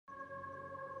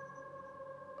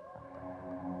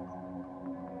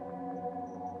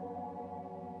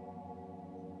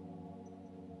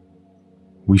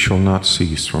we shall not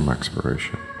cease from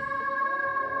exploration.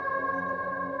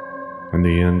 And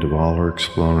the end of all our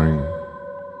exploring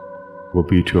will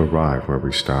be to arrive where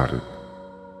we started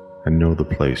and know the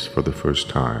place for the first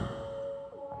time.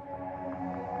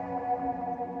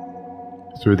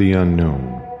 Through the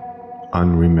unknown,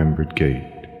 unremembered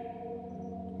gate,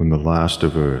 when the last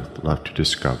of earth left to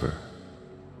discover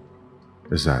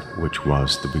is that which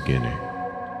was the beginning.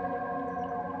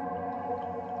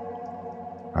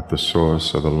 At the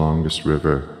source of the longest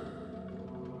river,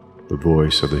 the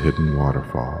voice of the hidden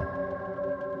waterfall,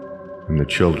 and the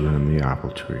children in the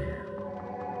apple tree.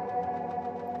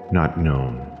 Not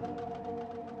known,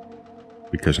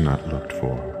 because not looked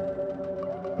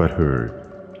for, but heard,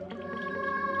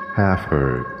 half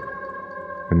heard,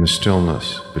 in the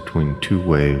stillness between two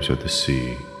waves of the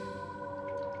sea.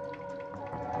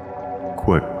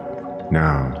 Quick,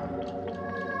 now,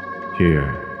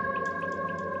 here,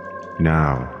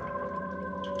 now,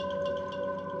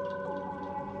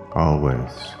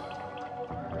 always.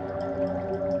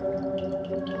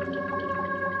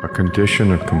 A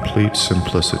condition of complete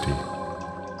simplicity,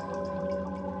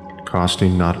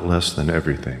 costing not less than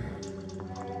everything.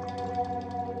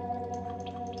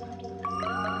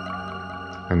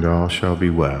 And all shall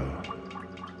be well.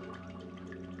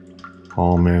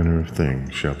 All manner of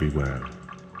things shall be well.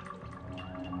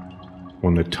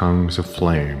 When the tongues of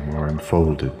flame are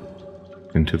unfolded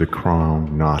into the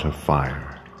crowned knot of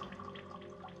fire,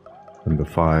 and the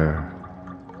fire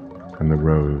and the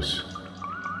rose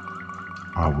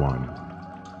are one.